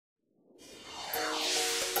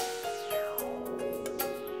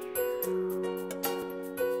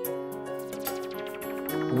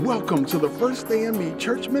Welcome to the first A.M.E.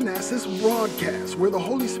 Church Manassas broadcast, where the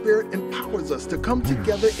Holy Spirit empowers us to come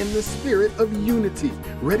together in the spirit of unity,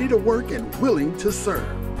 ready to work and willing to serve.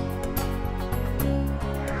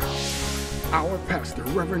 Our pastor,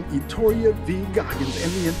 Reverend Etoria V. Goggins,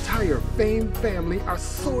 and the entire FAME family are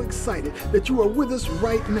so excited that you are with us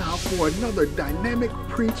right now for another dynamic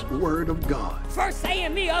preached word of God. First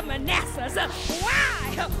A.M.E. of Manassas.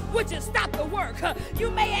 Why would you stop the work?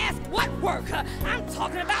 You may ask, what work? I'm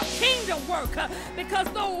talking about kingdom work, because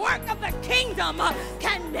the work of the kingdom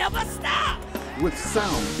can never stop. With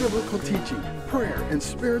sound biblical teaching, prayer, and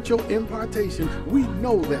spiritual impartation, we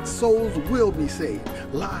know that souls will be saved,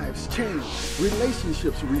 lives changed,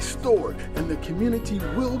 relationships restored, and the community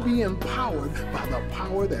will be empowered by the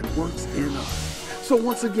power that works in us. So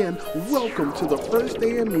once again, welcome to the first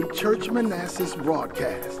A.M.E. Church Manassas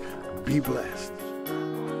broadcast. Be blessed.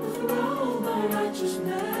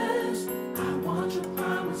 Righteousness, I want your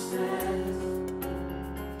promises.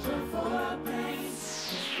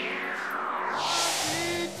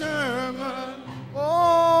 Determined,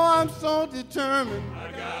 oh, I'm so determined.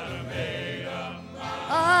 I got a made up mind.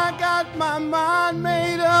 I got my mind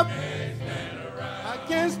made up. I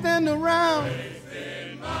can't stand around.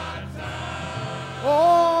 Wasting my time.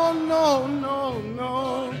 Oh, no, no,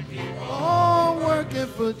 no. Oh, working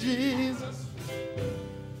for Jesus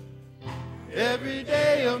every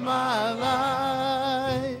day of my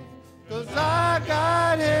life. 'Cause I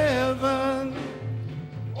got heaven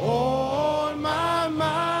on my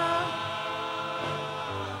mind.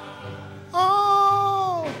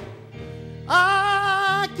 Oh,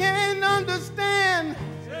 I can't understand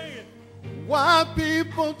why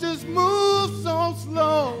people just move so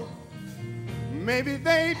slow. Maybe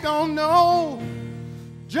they don't know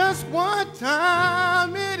just what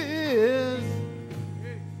time it is.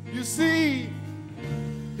 You see,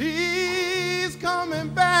 he's coming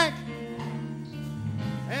back,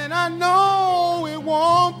 and I know it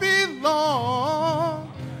won't be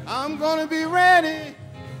long. I'm gonna be ready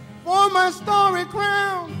for my story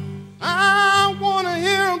crown. I wanna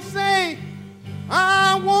hear him say,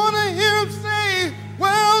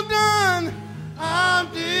 well done. I'm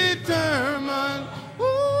determined.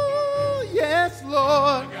 Ooh, yes,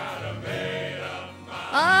 Lord.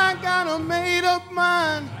 I got a made up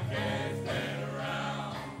mind. I can't stand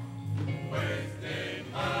around wasting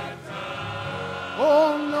my time.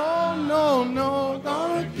 Oh, no, no, no.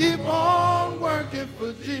 Gonna keep on working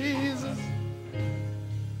for Jesus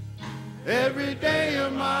every day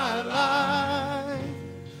of my life.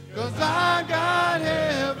 'Cause I got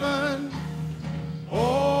heaven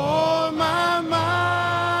on my mind.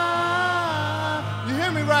 You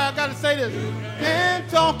hear me right? I gotta say this. Can't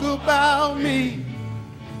talk about me.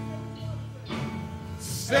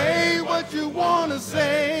 Say what you want to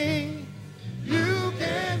say. You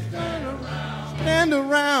can't stand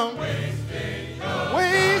around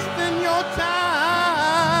wasting your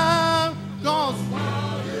time. 'Cause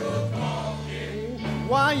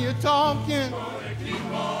while you're talking,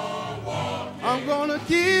 I'm gonna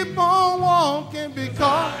keep on walking, because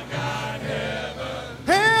I got heaven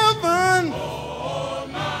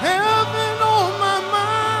on my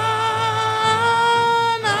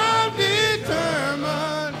mind. I'm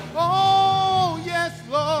determined. Oh, yes,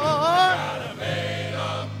 Lord.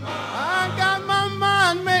 I got my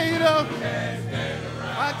mind made up.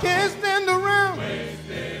 I can't stand around.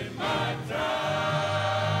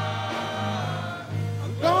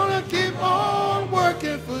 I'm gonna keep on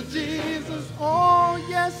working for Jesus. Oh,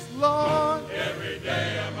 yes, Lord. Every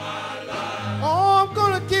day of my life. Oh, I'm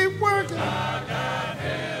gonna keep working. I got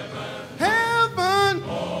heaven Heaven.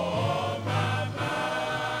 on my mind.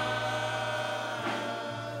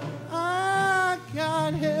 I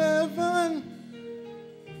got heaven.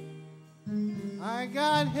 I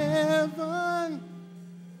got heaven.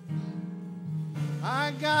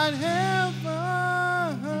 I got heaven.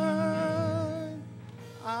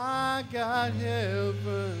 I got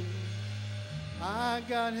heaven. I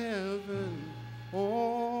got heaven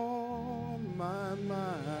on my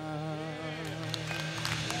mind.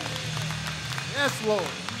 Yes, Lord.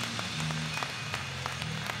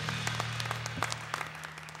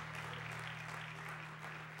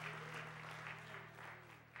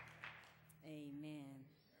 Amen.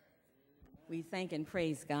 We thank and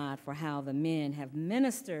praise God for how the men have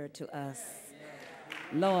ministered to us.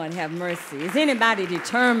 Lord, have mercy. Is anybody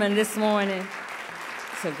determined this morning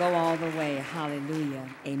to go all the way? Hallelujah.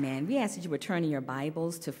 Amen. We ask that you would turn in your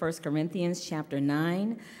Bibles to 1 Corinthians chapter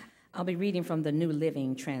 9. I'll be reading from the New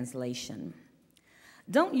Living Translation.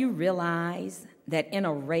 Don't you realize that in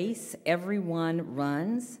a race everyone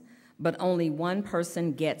runs, but only one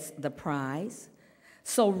person gets the prize?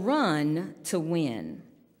 So run to win.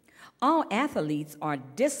 All athletes are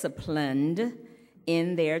disciplined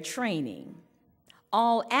in their training.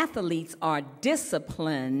 All athletes are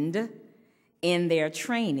disciplined in their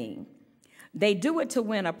training. They do it to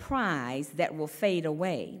win a prize that will fade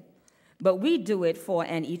away, but we do it for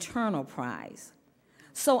an eternal prize.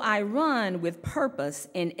 So I run with purpose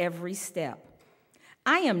in every step.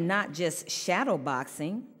 I am not just shadow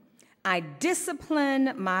boxing. I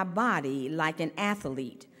discipline my body like an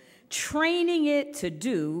athlete, training it to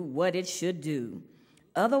do what it should do.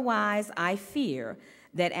 Otherwise, I fear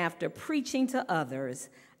that after preaching to others,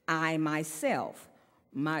 I myself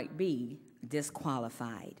might be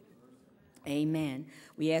disqualified. Amen.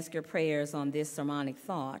 We ask your prayers on this sermonic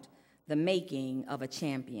thought, the making of a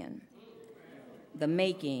champion. The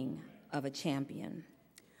making of a champion.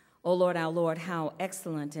 O Lord, our Lord, how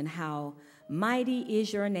excellent and how mighty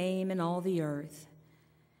is your name in all the earth.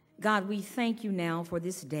 God, we thank you now for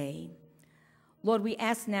this day. Lord, we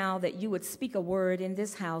ask now that you would speak a word in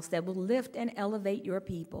this house that will lift and elevate your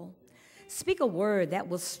people. Speak a word that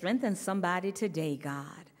will strengthen somebody today,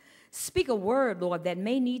 God. Speak a word, Lord, that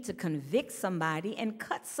may need to convict somebody and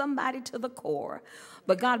cut somebody to the core.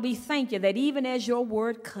 But God, we thank you that even as your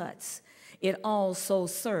word cuts, it also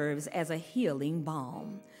serves as a healing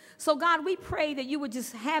balm. So, God, we pray that you would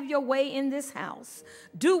just have your way in this house.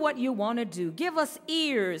 Do what you want to do. Give us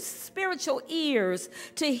ears, spiritual ears,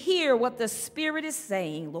 to hear what the Spirit is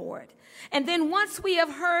saying, Lord. And then once we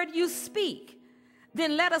have heard you speak,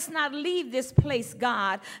 then let us not leave this place,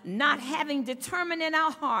 God, not having determined in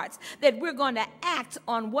our hearts that we're going to act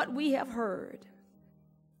on what we have heard.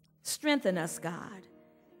 Strengthen us, God,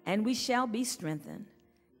 and we shall be strengthened.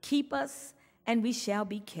 Keep us, and we shall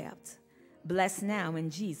be kept. Bless now, in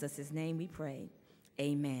Jesus' name we pray.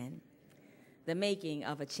 Amen. The making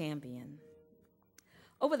of a champion.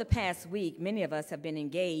 Over the past week, many of us have been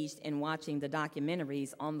engaged in watching the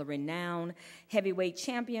documentaries on the renowned heavyweight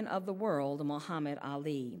champion of the world, Muhammad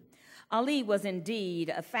Ali. Ali was indeed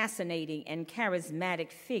a fascinating and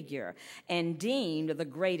charismatic figure and deemed the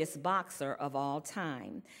greatest boxer of all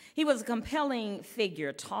time. He was a compelling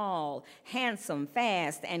figure, tall, handsome,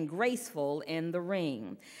 fast, and graceful in the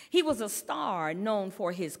ring. He was a star known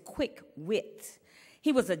for his quick wit.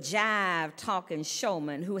 He was a jive-talking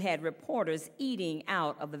showman who had reporters eating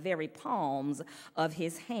out of the very palms of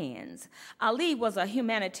his hands. Ali was a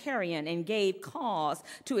humanitarian and gave cause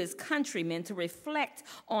to his countrymen to reflect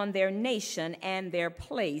on their nation and their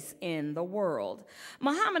place in the world.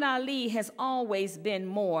 Muhammad Ali has always been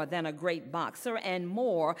more than a great boxer and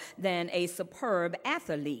more than a superb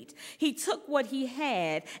athlete. He took what he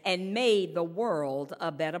had and made the world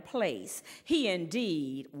a better place. He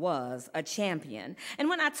indeed was a champion. And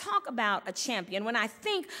when I talk about a champion, when I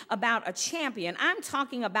think about a champion, I'm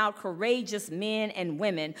talking about courageous men and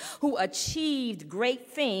women who achieved great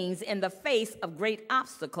things in the face of great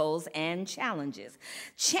obstacles and challenges.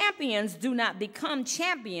 Champions do not become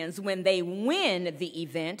champions when they win the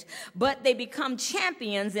event, but they become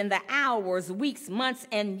champions in the hours, weeks, months,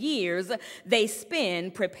 and years they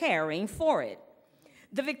spend preparing for it.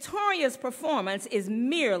 The victorious performance is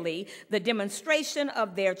merely the demonstration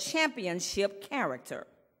of their championship character.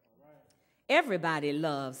 Everybody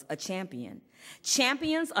loves a champion.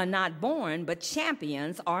 Champions are not born, but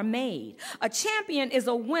champions are made. A champion is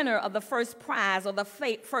a winner of the first prize or the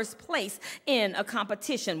first place in a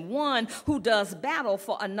competition, one who does battle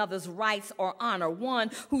for another's rights or honor,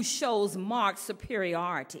 one who shows marked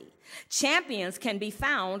superiority. Champions can be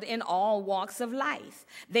found in all walks of life.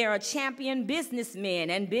 There are champion businessmen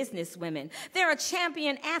and businesswomen. There are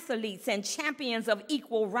champion athletes and champions of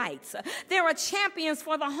equal rights. There are champions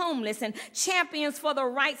for the homeless and champions for the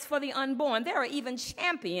rights for the unborn. There are even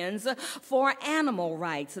champions for animal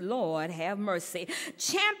rights. Lord, have mercy.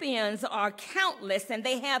 Champions are countless and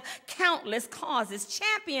they have countless causes.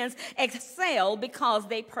 Champions excel because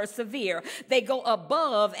they persevere. They go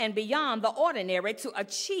above and beyond the ordinary to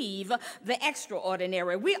achieve the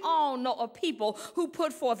extraordinary. We all know of people who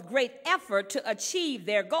put forth great effort to achieve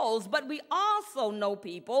their goals, but we also know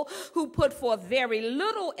people who put forth very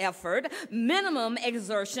little effort, minimum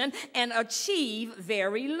exertion, and achieve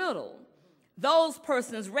very little. Those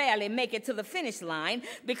persons rarely make it to the finish line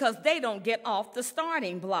because they don't get off the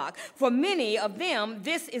starting block. For many of them,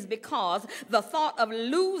 this is because the thought of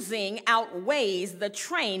losing outweighs the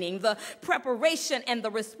training, the preparation, and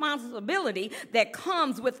the responsibility that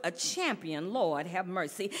comes with a champion. Lord, have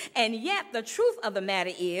mercy. And yet the truth of the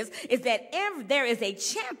matter is that there is a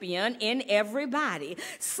champion in everybody.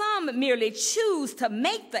 Some merely choose to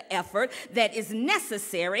make the effort that is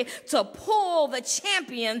necessary to pull the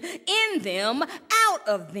champion in them out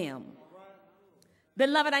of them.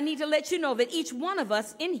 Beloved, I need to let you know that each one of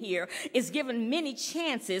us in here is given many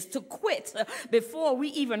chances to quit before we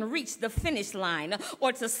even reach the finish line,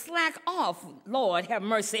 or to slack off, Lord have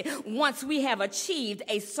mercy, once we have achieved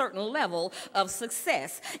a certain level of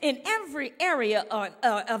success. In every area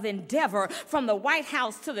of endeavor, from the White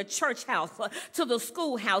House to the church house to the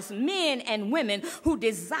schoolhouse, men and women who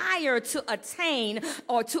desire to attain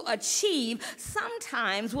or to achieve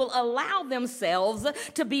sometimes will allow themselves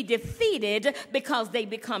to be defeated because they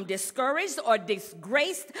become discouraged or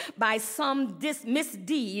disgraced by some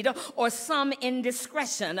misdeed or some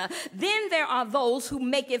indiscretion. Then there are those who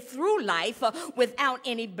make it through life without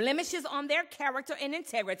any blemishes on their character and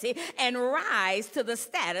integrity and rise to the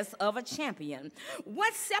status of a champion.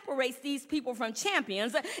 What separates these people from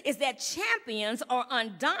champions is that champions are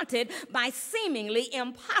undaunted by seemingly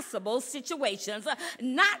impossible situations,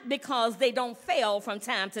 not because they don't fail from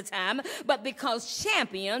time to time, but because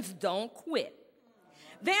champions don't quit.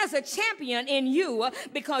 There's a champion in you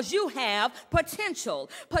because you have potential.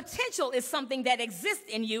 Potential is something that exists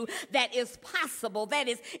in you that is possible, that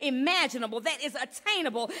is imaginable, that is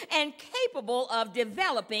attainable, and capable of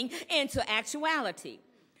developing into actuality.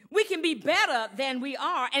 We can be better than we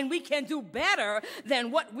are, and we can do better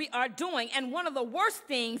than what we are doing. And one of the worst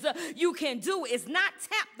things you can do is not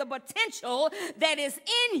tap the potential that is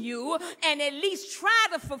in you and at least try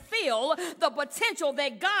to fulfill the potential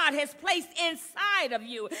that God has placed inside of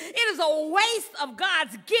you. It is a waste of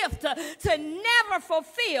God's gift to never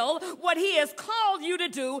fulfill what He has called you to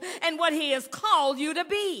do and what He has called you to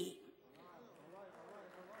be.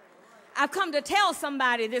 I've come to tell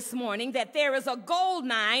somebody this morning that there is a gold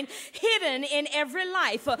mine hidden in every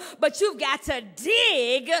life, but you've got to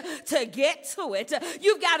dig to get to it.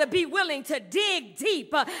 You've got to be willing to dig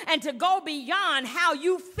deep and to go beyond how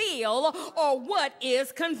you feel or what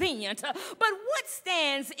is convenient. But what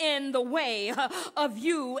stands in the way of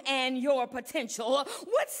you and your potential?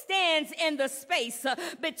 What stands in the space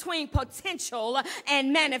between potential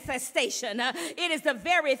and manifestation? It is the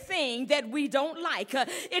very thing that we don't like.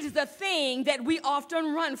 It is the thing that we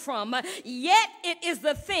often run from, yet it is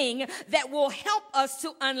the thing that will help us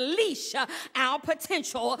to unleash our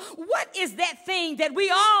potential. What is that thing that we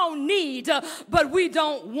all need but we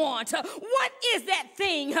don't want? What is that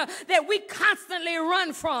thing that we constantly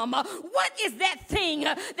run from? What is that thing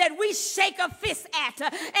that we shake a fist at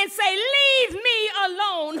and say, leave me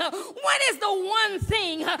alone? What is the one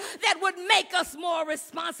thing that would make us more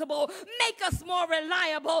responsible, make us more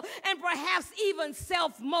reliable, and perhaps even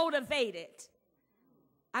self-motivated?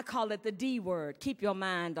 I call it the D word. Keep your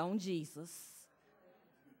mind on Jesus.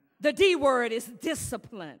 The D word is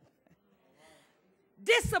discipline.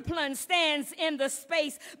 Discipline stands in the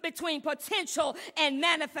space between potential and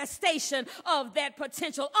manifestation of that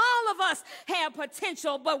potential. All of us have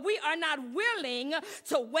potential, but we are not willing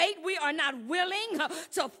to wait. We are not willing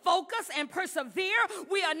to focus and persevere.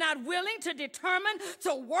 We are not willing to determine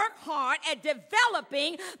to work hard at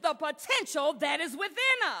developing the potential that is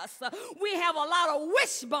within us. We have a lot of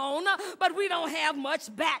wishbone, but we don't have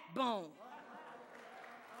much backbone.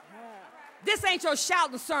 This ain't your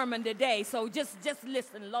shouting sermon today, so just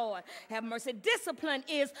listen, Lord have mercy. Discipline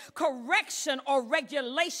is correction or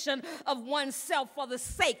regulation of oneself for the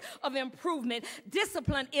sake of improvement.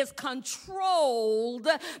 Discipline is controlled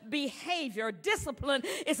behavior. Discipline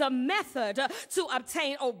is a method to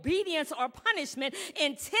obtain obedience or punishment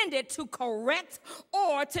intended to correct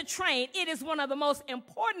or to train. It is one of the most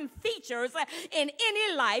important features in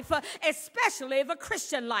any life, especially the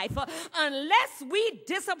Christian life. Unless we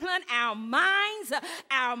discipline our minds,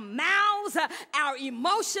 our mouths, our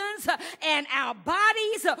emotions, and our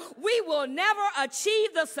bodies, we will never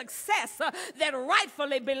achieve the success that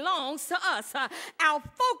rightfully belongs to us. Our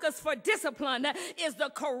focus for discipline is the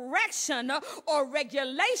correction or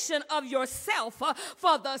regulation of yourself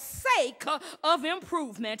for the sake of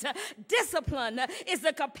improvement. Discipline is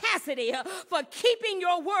the capacity for keeping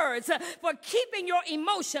your words, for keeping your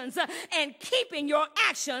emotions, and keeping your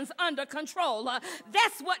actions under control.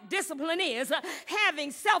 That's what discipline is.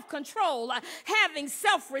 Having self-control, having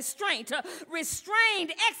self-restraint,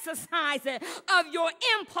 restrained exercise of your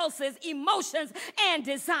impulses, emotions, and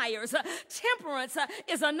desires. Temperance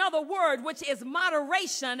is another word, which is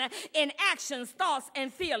moderation in actions, thoughts,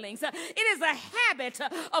 and feelings. It is a habit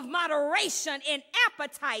of moderation in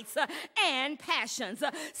appetites and passions.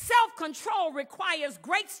 Self-control requires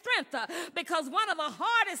great strength because one of the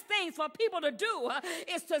hardest things for people to do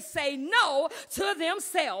is to say no to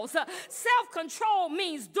themselves. Self-control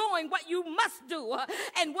means doing what you must do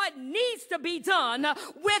and what needs to be done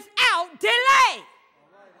without delay.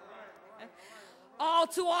 All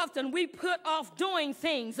too often we put off doing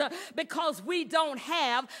things because we don't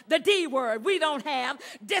have the D word. We don't have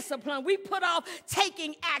discipline. We put off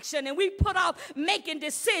taking action, and we put off making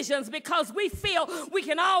decisions because we feel we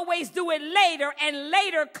can always do it later, and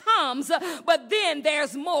later comes, but then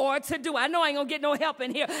there's more to do. I know I ain't gonna get no help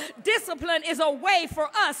in here. Discipline is a way for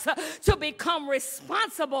us to become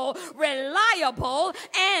responsible, reliable,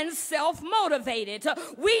 and self-motivated.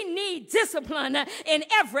 We need discipline in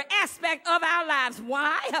every aspect of our lives.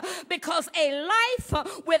 Why? Because a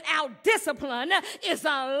life without discipline is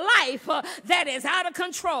a life that is out of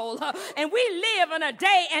control. And we live in a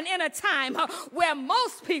day and in a time where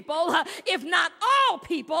most people, if not all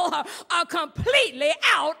people, are completely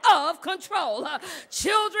out of control.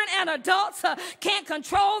 Children and adults can't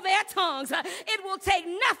control their tongues. It will take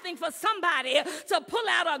nothing for somebody to pull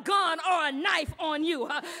out a gun or a knife on you.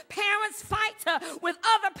 Parents fight with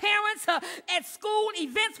other parents at school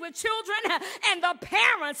events with children, and the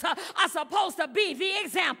parents are supposed to be the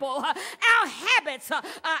example. Our habits are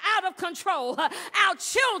out of control. Our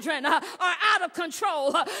children are out of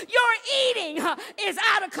control. Your eating is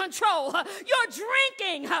out of control. Your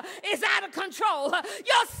drinking is out of control.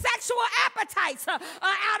 Your sexual appetites are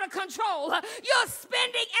out of control. Your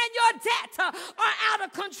spending and your debt are out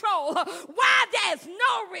of control. Why there's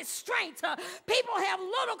no restraint? People have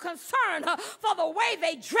little concern for the way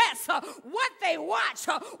they dress, what they watch,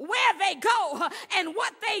 where they go, and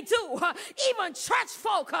what they do. Even church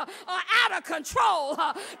folk are out of control.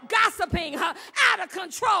 Gossiping, out of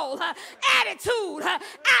control. Attitude,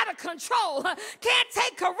 out of control. Can't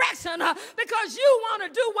take correction because you want to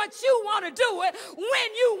do what you want to do it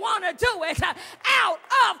when you want to do it. Out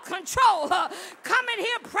of control. Come in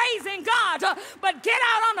here praising God, but get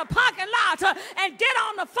out on the parking lot and get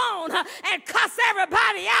on the phone and cuss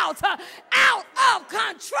everybody out. Out of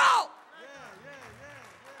control.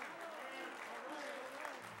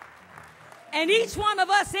 And each one of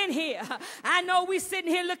us in here, I know we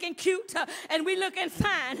sitting here looking cute and we looking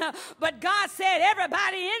fine, but God said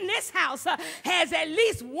everybody in this house has at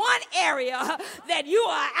least one area that you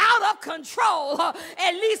are out of control,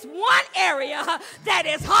 at least one area that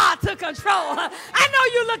is hard to control. I know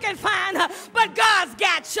you're looking fine, but God's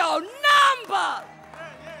got your number.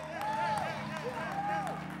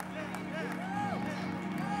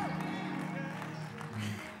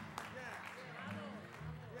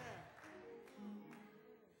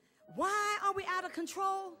 Why are we out of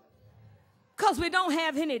control? Because we don't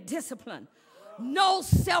have any discipline. No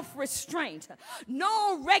self-restraint,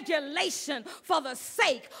 no regulation for the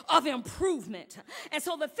sake of improvement. And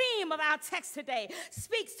so the theme of our text today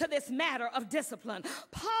speaks to this matter of discipline.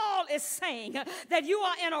 Paul is saying that you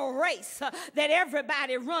are in a race that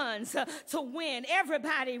everybody runs to win.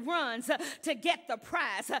 Everybody runs to get the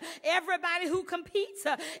prize. Everybody who competes,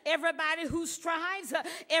 everybody who strives,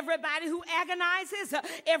 everybody who agonizes,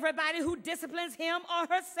 everybody who disciplines him or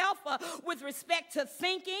herself with respect to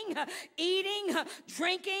thinking, eating,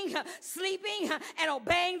 drinking, sleeping, and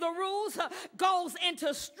obeying the rules goes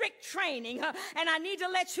into strict training. And I need to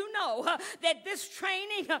let you know that this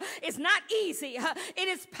training is not easy. It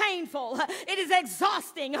is painful. It is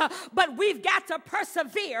exhausting, but we've got to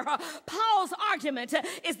persevere. Paul's argument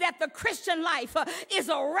is that the Christian life is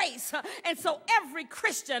a race. And so every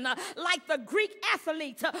Christian, like the Greek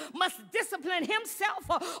athlete, must discipline himself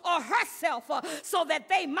or herself so that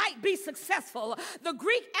they might be successful. The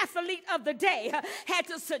Greek athlete of the day had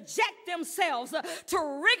to subject themselves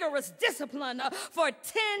to rigorous discipline for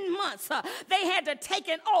 10 months. They had to take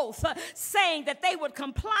an oath saying that they would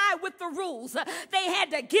comply with the rules. They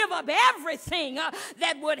had to give up everything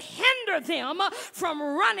that would hinder them from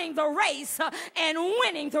running the race and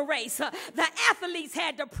winning the race. The athletes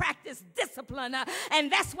had to practice discipline,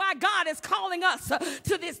 and that's why God is calling us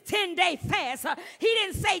to this 10-day fast. He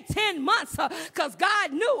didn't say 10 months because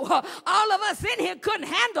God knew all of us in here couldn't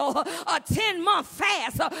handle a 10-month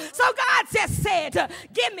fast. So God just said,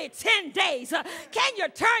 give me 10 days. Can you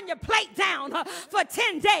turn your plate down for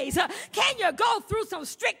 10 days? Can you go through some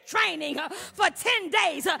strict training for 10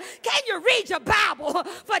 days? Can you read your Bible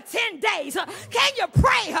for 10 days? Can you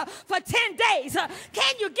pray for 10 days?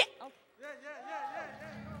 Can you get...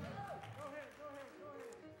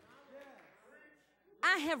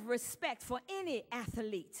 I have respect for any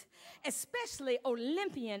athlete especially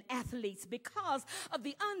Olympian athletes, because of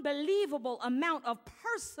the unbelievable amount of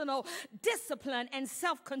personal discipline and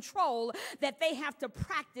self-control that they have to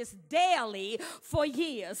practice daily for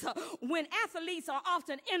years. When athletes are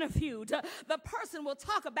often interviewed, the person will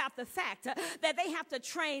talk about the fact that they have to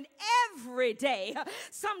train every day,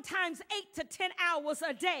 sometimes 8 to 10 hours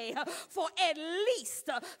a day for at least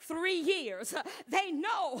 3 years. They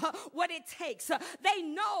know what it takes. They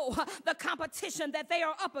know the competition that they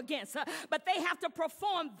are up against, but they have to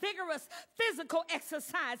perform vigorous physical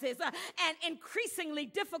exercises and increasingly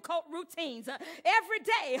difficult routines. Every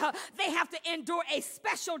day they have to endure a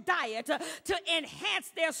special diet to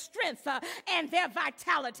enhance their strength and their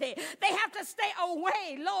vitality. They have to stay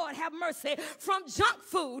away, Lord have mercy, from junk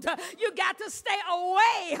food. You got to stay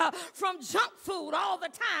away from junk food all the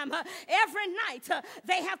time. Every night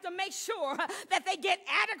they have to make sure that they get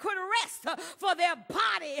adequate rest for their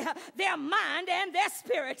body, their mind, and their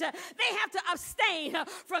spirit. They have to abstain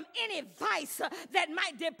from any vice that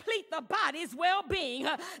might deplete the body's well-being.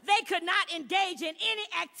 They could not engage in any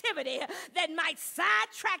activity that might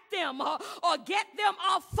sidetrack them or get them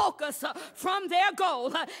off focus from their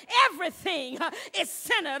goal. Everything is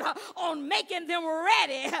centered on making them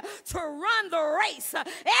ready to run the race.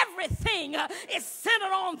 Everything is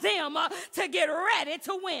centered on them to get ready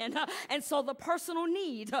to win. And so the personal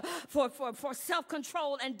need for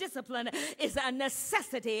self-control and discipline is a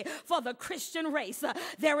necessity for the Christian race.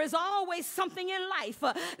 There is always something in life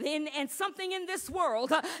and something in this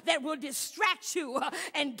world that will distract you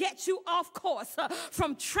and get you off course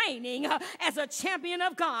from training as a champion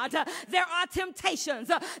of God. There are temptations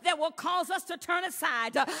that will cause us to turn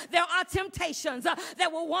aside. There are temptations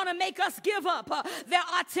that will want to make us give up. There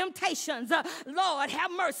are temptations, Lord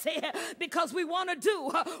have mercy, because we want to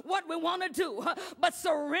do what we want to do. But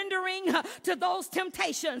surrendering to those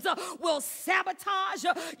temptations will sabotage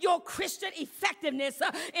your Christian effectiveness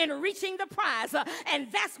in reaching the prize. And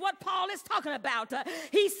that's what Paul is talking about.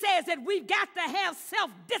 He says that we've got to have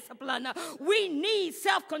self-discipline. We need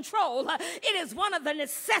self-control. It is one of the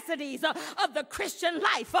necessities of the Christian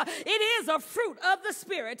life. It is a fruit of the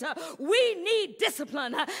Spirit. We need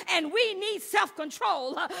discipline and we need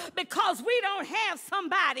self-control because we don't have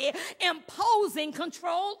somebody imposing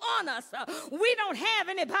control on us. We don't have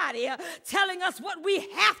anybody telling us what we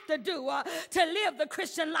have to do to live the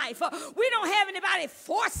Christian life. We don't have anybody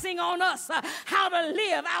forcing on us how to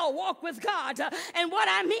live our walk with God. And what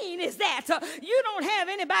I mean is that you don't have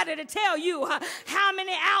anybody to tell you how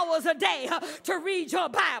many hours a day to read your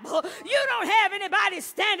Bible. You don't have anybody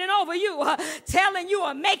standing over you telling you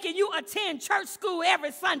or making you attend church school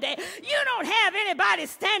every Sunday. You don't have anybody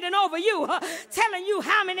standing over you telling you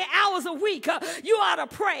how many hours a week you ought to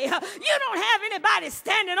pray. You don't have anybody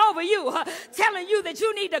standing over you telling you that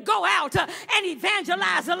you need to go out and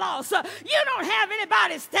evangelize the lost. You don't have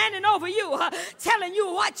anybody standing over you telling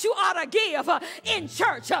you what you ought to give in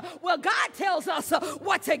church. Well, God tells us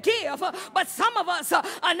what to give, but some of us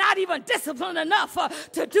are not even disciplined enough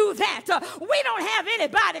to do that. We don't have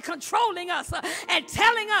anybody controlling us and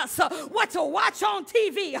telling us what to watch on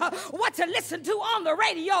TV, what to listen to on the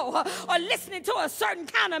radio, or listening to a certain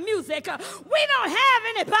kind of music. We don't have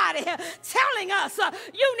anybody telling us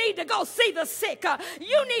you need to go see the sick,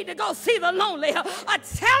 you need to go see the lonely,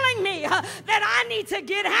 telling me that I need to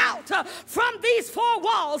get out from these four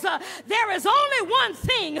walls. There is only one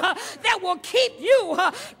thing that will keep you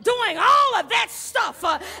doing all of that stuff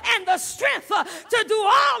and the strength to do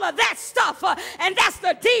all of that stuff, and that's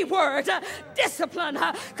the D word, discipline,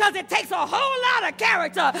 because it takes a whole lot of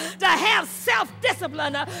character to have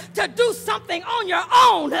self-discipline to do something on your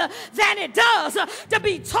own than it does to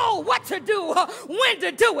be told what to do, when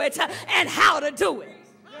to do it, and how to do it.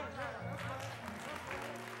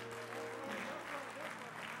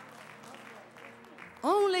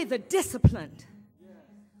 Only the disciplined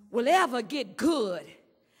will ever get good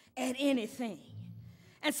at anything.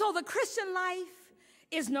 And so the Christian life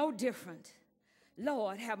is no different.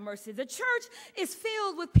 Lord have mercy. The church is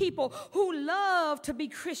filled with people who love to be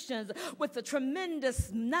Christians with the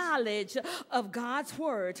tremendous knowledge of God's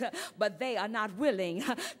word, but they are not willing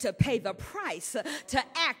to pay the price to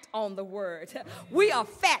act on the word. We are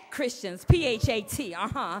fat Christians, P-H-A-T,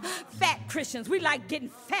 fat Christians. We like getting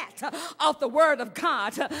fat off the word of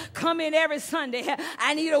God. Come in every Sunday.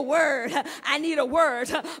 I need a word. I need a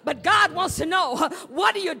word. But God wants to know,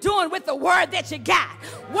 what are you doing with the word that you got?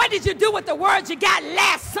 What did you do with the word you got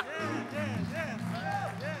last Sunday?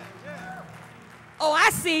 Oh, I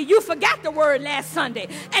see. You forgot the word last Sunday.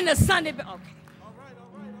 And the Sunday. Okay. All right.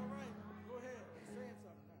 Go ahead.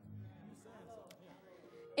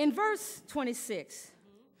 In verse 26,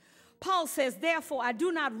 Paul says, therefore, I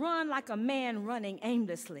do not run like a man running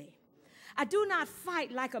aimlessly. I do not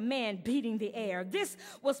fight like a man beating the air. This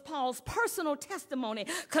was Paul's personal testimony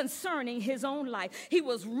concerning his own life. He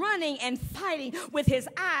was running and fighting with his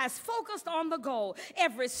eyes focused on the goal.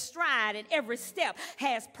 Every stride and every step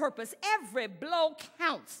has purpose. Every blow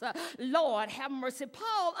counts. Lord, have mercy.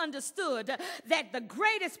 Paul understood that the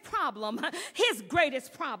greatest problem, his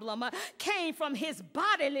greatest problem, came from his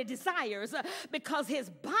bodily desires because his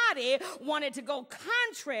body wanted to go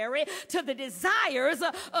contrary to the desires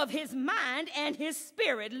of his mind and his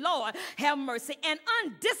spirit. Lord, have mercy. An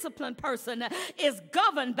undisciplined person is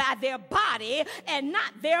governed by their body and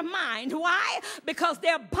not their mind. Why? Because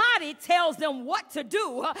their body tells them what to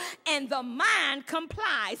do and the mind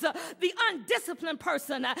complies. The undisciplined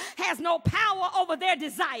person has no power over their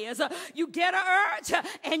desires. You get an urge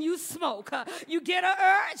and you smoke. You get an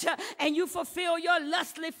urge and you fulfill your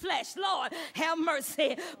lustly flesh. Lord, have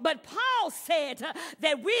mercy. But Paul said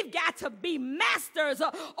that we've got to be masters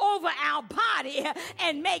over our body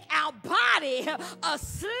and make our body a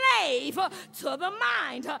slave to the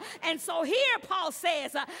mind. And so here Paul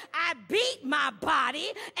says, I beat my body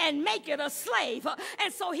and make it a slave.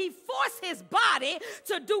 And so he forced his body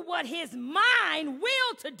to do what his mind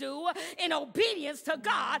willed to do in obedience to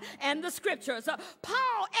God and the scriptures.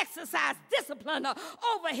 Paul exercised discipline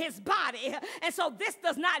over his body. And so this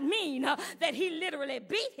does not mean that he literally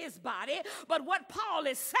beat his body, but what Paul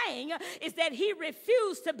is saying is that he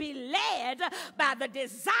refused to be led by the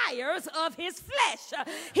desires of his flesh.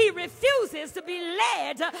 He refuses to be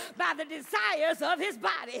led by the desires of his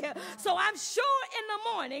body. So I'm sure in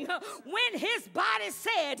the morning when his body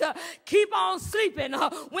said, keep on sleeping,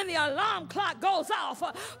 when the alarm clock goes off,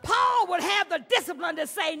 Paul would have the discipline to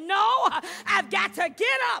say, no, I've got to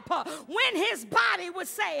get up. When his body would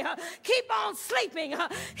say, keep on sleeping,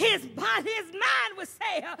 his mind would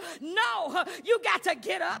say, no, you got to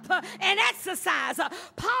get up and exercise.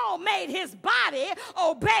 Paul made his body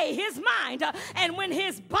obey his mind. And when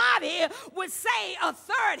his body would say a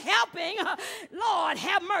third helping, Lord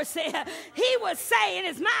have mercy, he would say in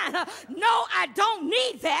his mind, no, I don't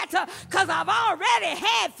need that because I've already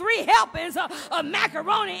had 3 helpings of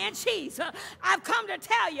macaroni and cheese. I've come to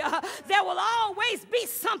tell you, there will always be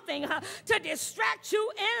something to distract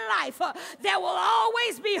you in life. There will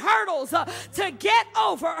always be hurdles to get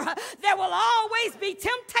over. There will always be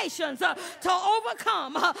temptations to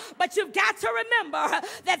overcome. But you've got to remember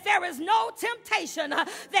that there is no temptation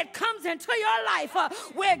that comes into your life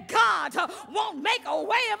where God won't make a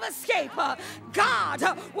way of escape.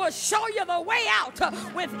 God will show you the way out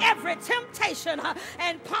with every temptation.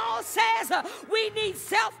 And Paul says we need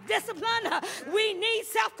self-discipline. We need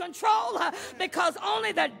self-control because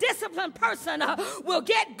only the disciplined person will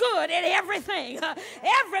get good at everything.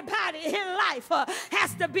 Everybody in life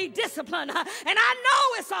has to be disciplined. And I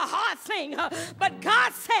know it's a hard thing, but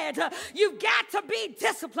God said you've got to be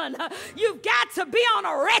disciplined. You've got to be on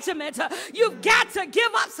a regiment. You've got to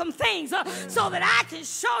give up some things so that I can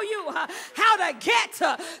show you how to get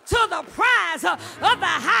to the prize of the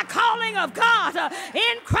high calling of God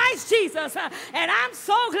in Christ Jesus. And I'm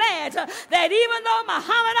so glad that even though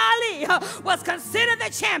Muhammad Ali was considered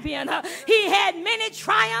the champion, he had many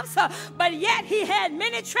triumphs, but yet he had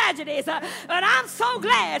many tragedies. But I'm so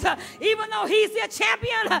glad, even though he's the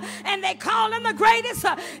champion and they call him the greatest,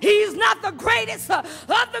 he's not the greatest of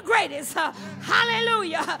the greatest.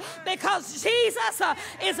 Hallelujah. Because Jesus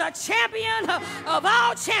is a champion of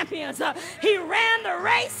all champions. He ran the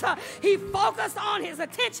race. He focused on his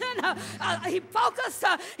attention. He focused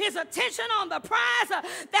his attention on the prize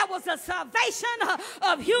that was the salvation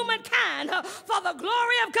of humankind for the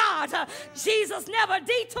glory of God. Jesus never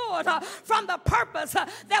detoured from the purpose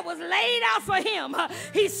that was laid out for him.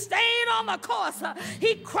 He stayed on the course.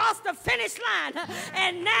 He crossed the finish line,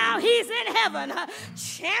 and now he's in heaven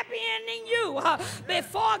championing you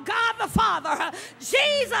before God the Father.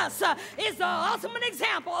 Jesus is the ultimate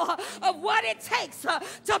example of what it takes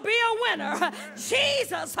to be a winner.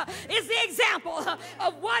 Jesus is the example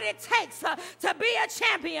of what it takes to be a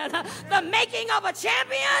champion. The making of a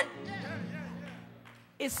champion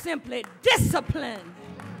is simply discipline.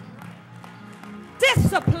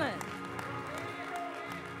 Discipline.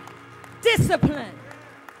 Discipline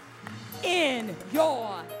in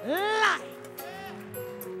your life.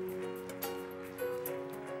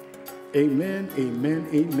 Amen, amen,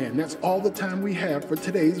 amen. That's all the time we have for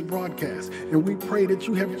today's broadcast, and we pray that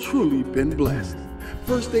you have truly been blessed.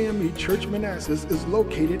 First A.M.E. Church Manassas is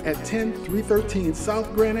located at 10313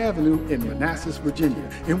 South Grand Avenue in Manassas, Virginia,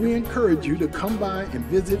 and we encourage you to come by and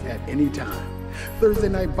visit at any time. Thursday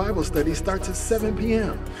night Bible study starts at 7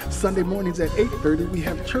 p.m. Sunday mornings at 8:30, we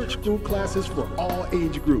have church group classes for all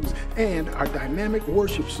age groups, and our dynamic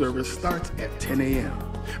worship service starts at 10 a.m.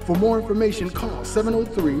 For more information, call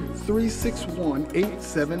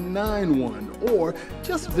 703-361-8791 or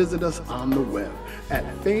just visit us on the web at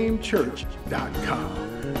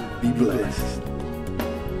famechurch.com. Be blessed.